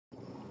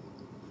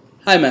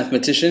Hi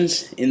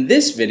mathematicians. In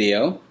this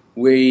video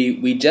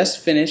we just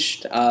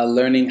finished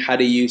learning how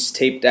to use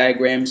tape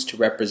diagrams to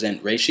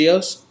represent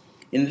ratios.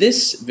 In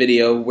this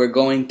video we're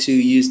going to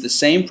use the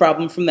same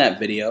problem from that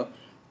video,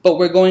 but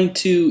we're going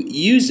to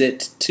use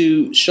it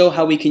to show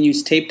how we can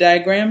use tape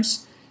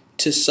diagrams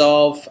to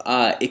solve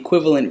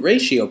equivalent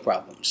ratio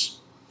problems.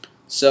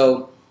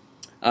 So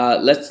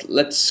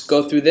let's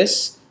go through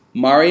this.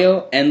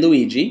 Mario and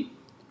Luigi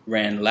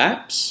ran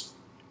laps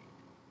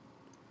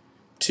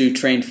to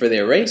train for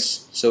their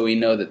race, so we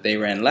know that they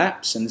ran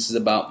laps, and this is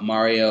about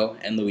Mario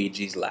and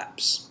Luigi's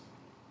laps.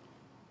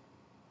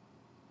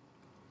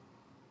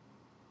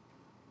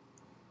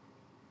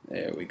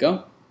 There we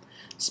go.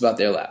 It's about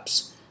their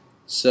laps.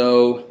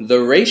 So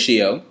the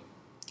ratio,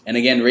 and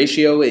again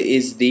ratio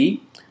is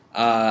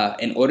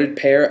an ordered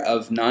pair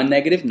of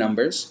non-negative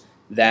numbers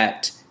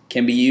that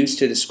can be used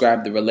to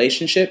describe the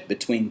relationship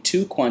between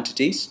two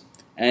quantities,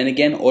 and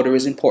again order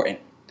is important.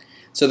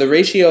 So the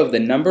ratio of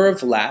the number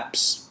of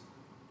laps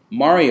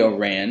Mario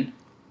ran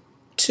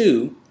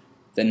to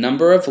the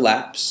number of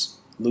laps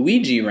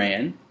Luigi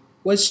ran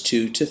was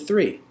 2 to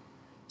 3.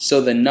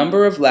 So the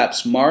number of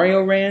laps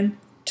Mario ran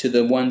to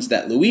the ones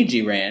that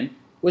Luigi ran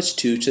was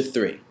 2 to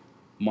 3.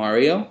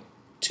 Mario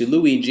to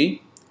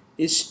Luigi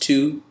is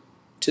 2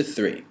 to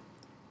 3.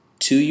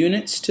 2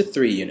 units to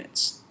 3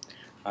 units.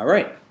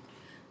 Alright,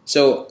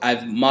 so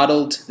I've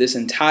modeled this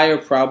entire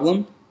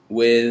problem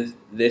with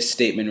this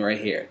statement right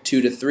here,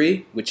 2 to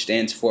 3, which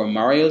stands for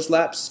Mario's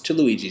laps to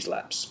Luigi's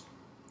laps.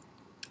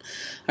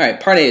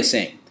 Alright, part A is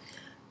saying,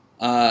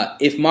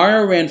 if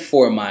Mario ran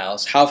 4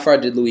 miles, how far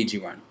did Luigi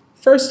run?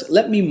 First,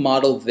 let me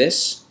model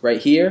this right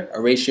here,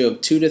 a ratio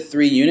of 2 to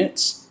 3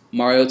 units,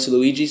 Mario to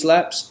Luigi's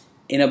laps,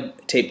 in a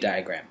tape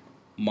diagram.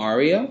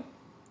 Mario,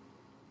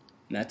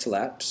 and that's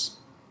laps,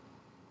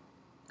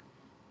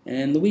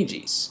 and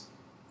Luigi's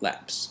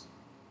laps.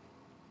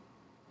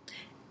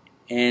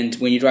 And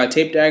when you draw a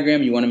tape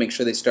diagram, you want to make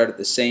sure they start at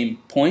the same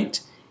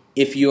point.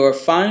 If you're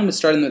fine with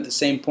starting them at the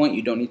same point,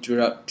 you don't need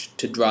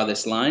to draw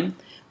this line.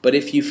 But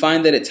if you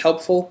find that it's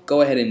helpful,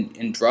 go ahead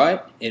and draw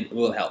it. It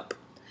will help.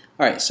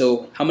 Alright,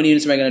 so how many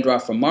units am I going to draw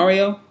from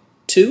Mario?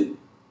 2.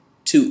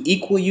 2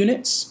 equal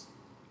units.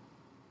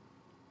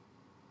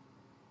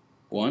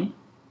 1.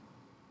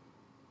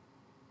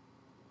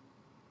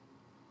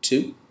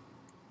 2.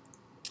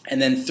 And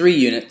then 3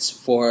 units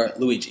for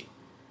Luigi.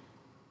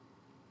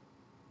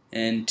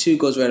 And 2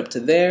 goes right up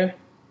to there.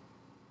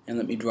 And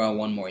let me draw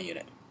one more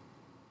unit.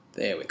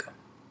 There we go.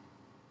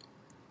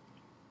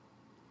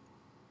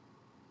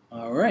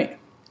 Alright.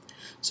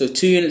 So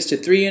 2 units to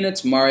 3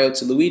 units, Mario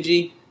to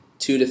Luigi,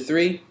 2 to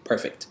 3,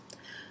 perfect.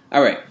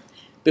 Alright.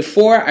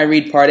 Before I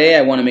read part A,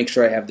 I want to make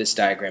sure I have this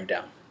diagram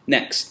down.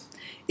 Next,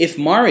 if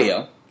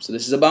Mario, so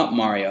this is about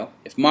Mario,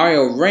 if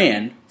Mario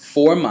ran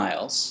 4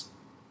 miles,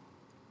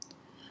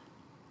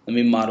 let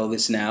me model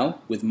this now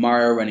with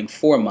Mario running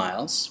 4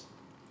 miles.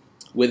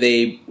 With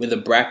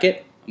a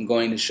bracket, I'm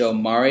going to show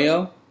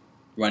Mario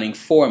running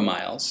 4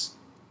 miles.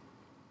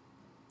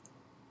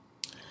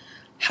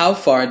 How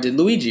far did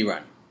Luigi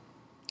run?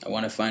 I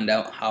want to find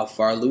out how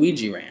far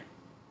Luigi ran.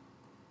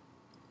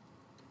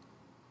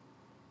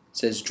 It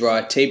says draw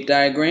a tape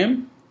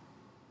diagram.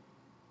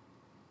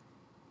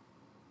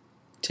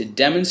 To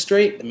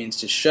demonstrate, that means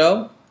to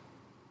show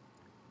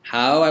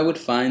how I would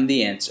find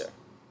the answer.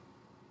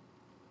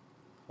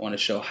 I want to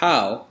show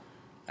how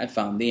I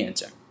found the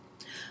answer.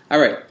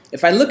 Alright,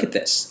 if I look at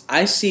this,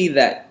 I see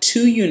that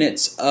 2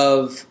 units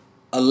of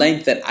a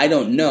length that I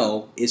don't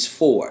know is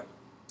 4.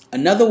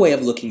 Another way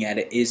of looking at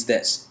it is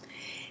this.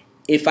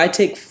 If I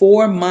take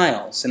 4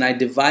 miles and I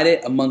divide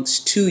it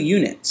amongst 2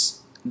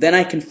 units, then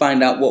I can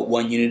find out what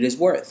 1 unit is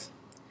worth.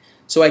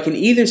 So I can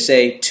either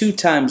say 2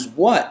 times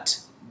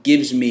what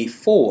gives me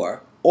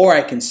 4, or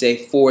I can say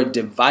 4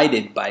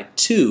 divided by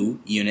 2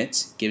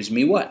 units gives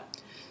me what?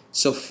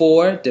 So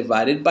 4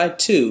 divided by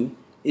 2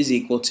 is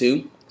equal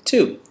to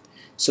 2.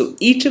 So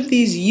each of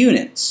these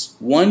units,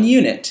 1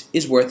 unit,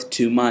 is worth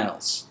 2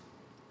 miles.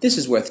 This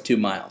is worth 2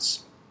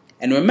 miles.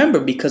 And remember,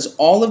 because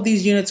all of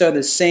these units are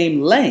the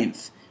same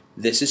length,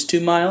 this is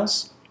 2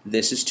 miles,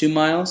 this is 2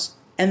 miles,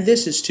 and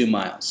this is 2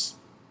 miles.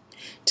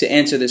 To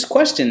answer this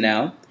question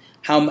now,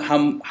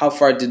 how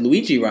far did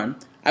Luigi run?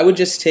 I would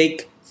just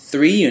take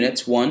 3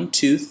 units, 1,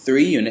 2,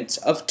 3 units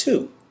of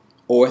 2,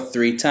 or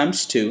 3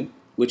 times 2,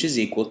 which is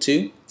equal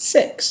to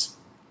 6.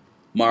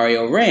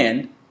 Mario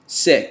ran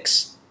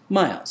 6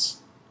 miles.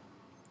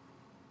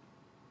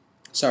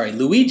 Sorry,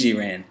 Luigi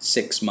ran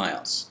 6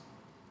 miles.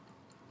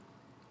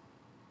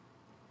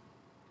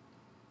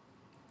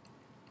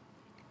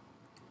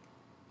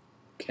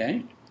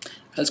 Okay,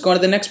 let's go on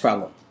to the next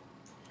problem.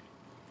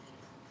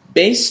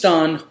 Based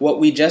on what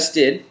we just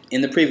did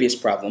in the previous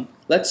problem,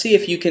 let's see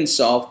if you can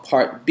solve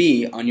part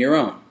B on your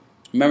own.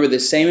 Remember, the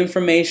same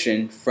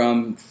information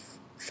from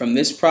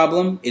this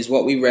problem is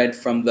what we read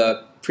from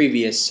the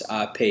previous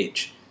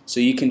page. So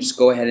you can just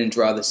go ahead and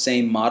draw the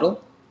same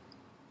model.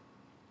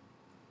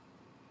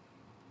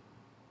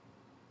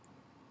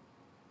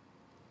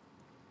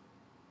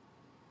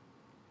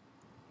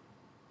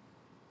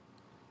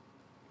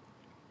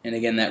 And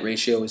again, that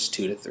ratio is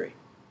 2 to 3.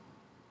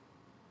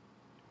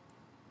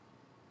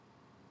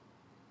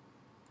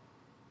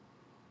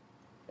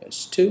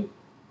 There's 2,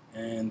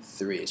 and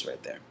 3 is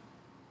right there.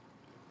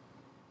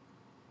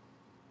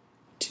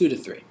 2 to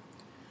 3.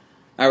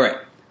 Alright,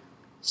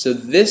 so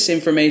this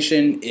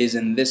information is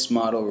in this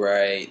model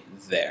right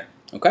there.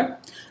 Okay?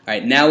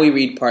 Alright, now we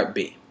read part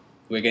B.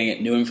 We're going to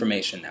get new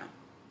information now.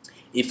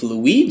 If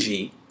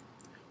Luigi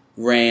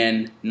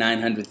ran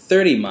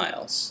 930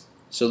 miles,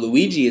 so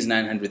Luigi is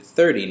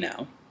 930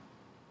 now,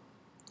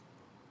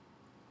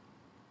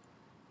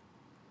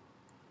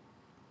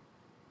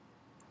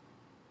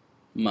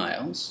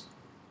 miles,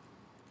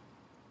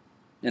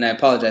 and I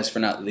apologize for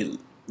not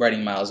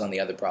writing miles on the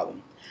other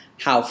problem.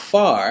 How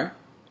far,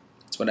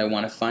 that's what I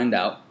want to find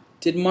out,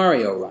 did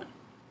Mario run?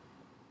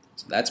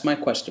 So that's my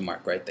question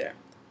mark right there.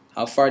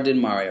 How far did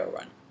Mario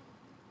run?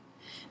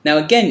 Now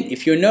again,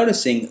 if you're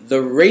noticing,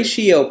 the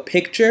ratio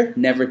picture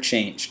never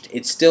changed.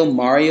 It's still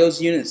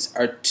Mario's units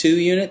are 2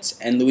 units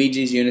and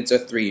Luigi's units are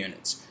 3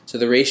 units. So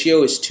the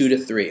ratio is 2 to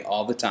 3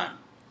 all the time.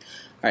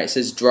 Alright, it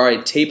says draw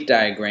a tape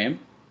diagram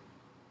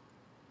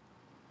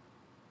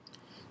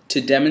to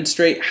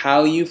demonstrate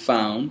how you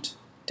found,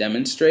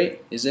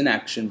 demonstrate is an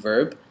action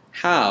verb,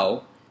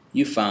 how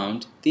you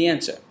found the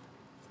answer.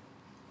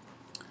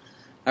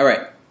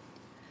 Alright,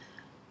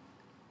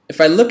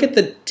 if I look at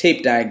the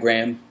tape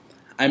diagram,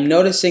 I'm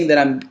noticing that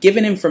I'm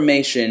given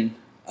information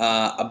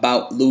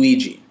about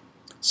Luigi.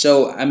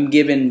 So I'm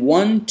given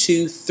 1,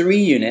 2, 3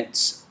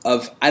 units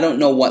of I don't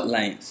know what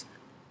length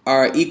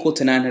are equal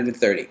to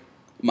 930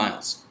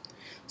 miles.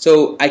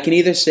 So I can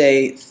either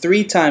say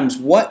 3 times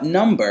what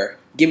number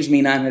gives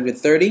me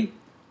 930,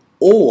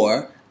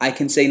 or I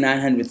can say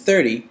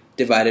 930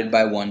 divided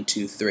by 1,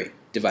 2, 3,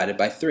 divided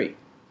by 3.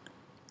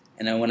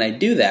 And then when I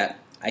do that,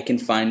 I can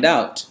find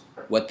out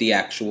what the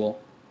actual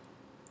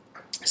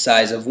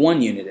size of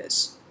 1 unit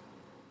is.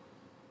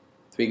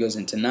 3 goes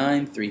into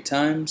 9 3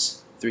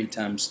 times. 3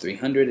 times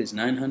 300 is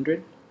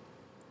 900.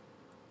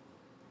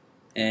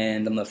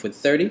 And I'm left with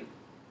 30.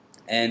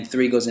 And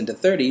 3 goes into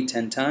 30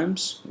 10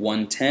 times.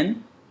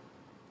 110.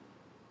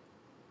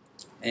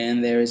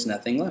 And there is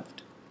nothing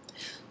left.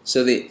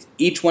 So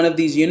each one of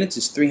these units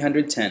is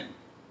 310.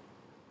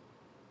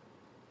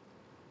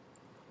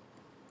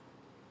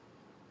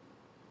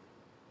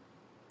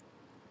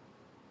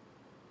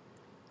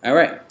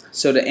 Alright,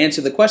 so to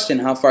answer the question,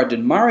 how far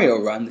did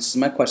Mario run, this is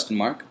my question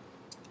mark,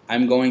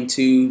 I'm going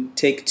to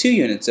take 2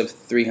 units of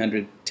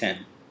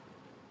 310.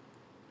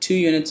 2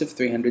 units of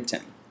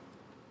 310.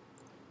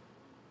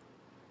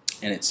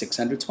 And it's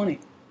 620.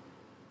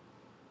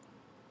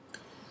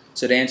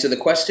 So to answer the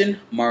question,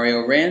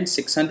 Mario ran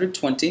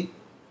 620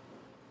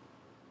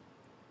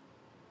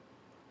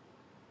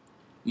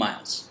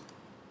 miles.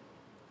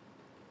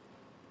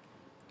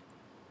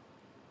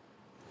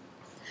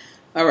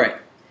 Alright,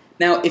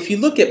 now if you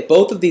look at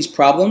both of these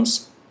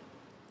problems,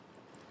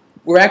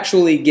 we're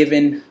actually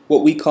given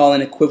what we call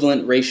an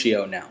equivalent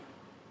ratio now.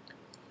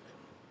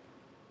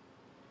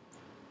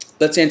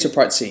 Let's answer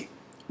part C.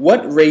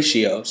 What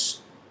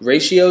ratios?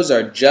 Ratios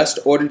are just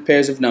ordered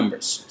pairs of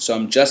numbers, so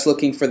I'm just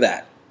looking for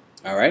that.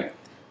 Alright?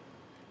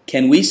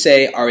 Can we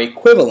say are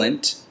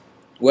equivalent,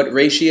 what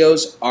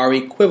ratios are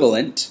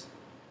equivalent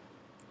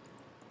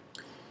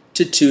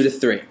to 2 to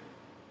 3?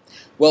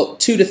 Well,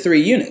 2 to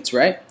 3 units,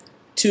 right?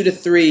 2 to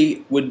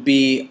 3 would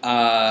be,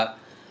 the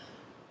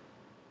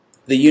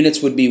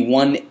units would be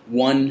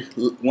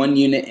one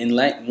unit in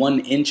length, 1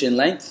 inch in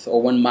length,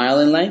 or 1 mile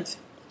in length.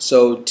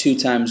 So 2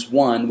 times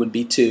 1 would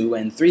be 2,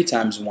 and 3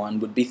 times 1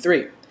 would be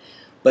 3.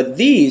 But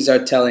these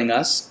are telling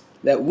us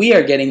that we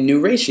are getting new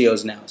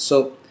ratios now.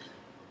 So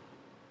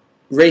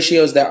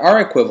ratios that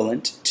are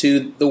equivalent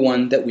to the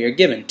one that we are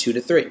given, 2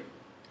 to 3.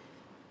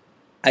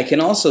 I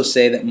can also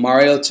say that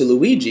Mario to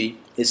Luigi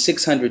is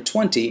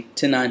 620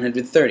 to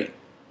 930.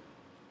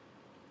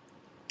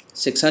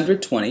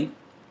 620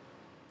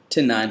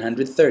 to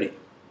 930. And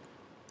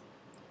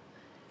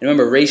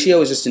remember,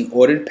 ratio is just an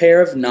ordered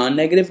pair of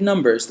non-negative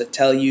numbers that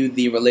tell you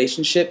the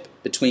relationship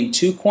between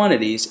 2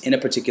 quantities in a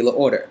particular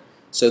order.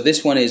 So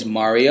this one is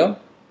Mario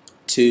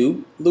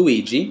to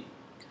Luigi.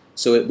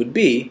 So it would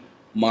be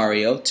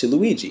Mario to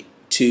Luigi,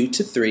 2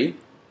 to 3,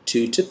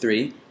 2 to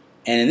 3.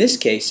 And in this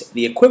case,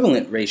 the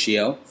equivalent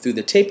ratio through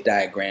the tape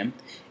diagram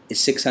is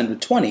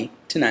 620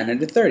 to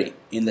 930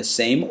 in the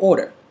same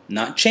order.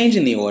 Not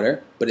changing the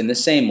order, but in the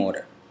same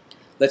order.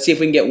 Let's see if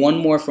we can get one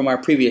more from our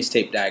previous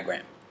tape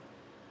diagram.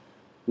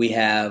 We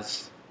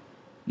have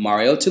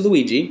Mario to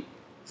Luigi,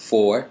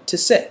 4 to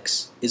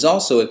 6, is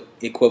also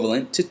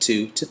equivalent to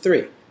 2 to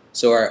 3.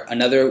 So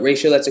another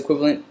ratio that's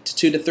equivalent to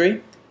 2 to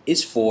 3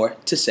 is 4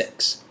 to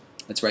 6.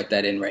 Let's write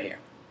that in right here.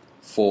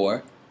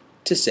 4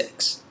 to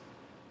 6.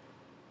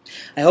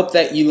 I hope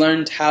that you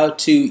learned how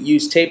to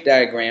use tape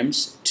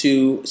diagrams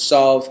to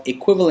solve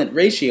equivalent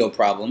ratio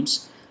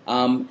problems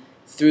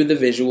through the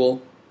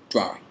visual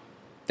drawing.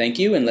 Thank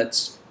you, and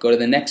let's go to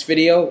the next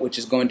video, which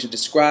is going to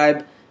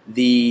describe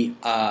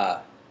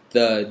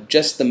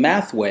just the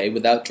math way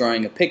without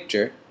drawing a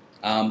picture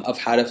of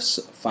how to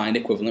find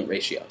equivalent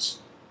ratios.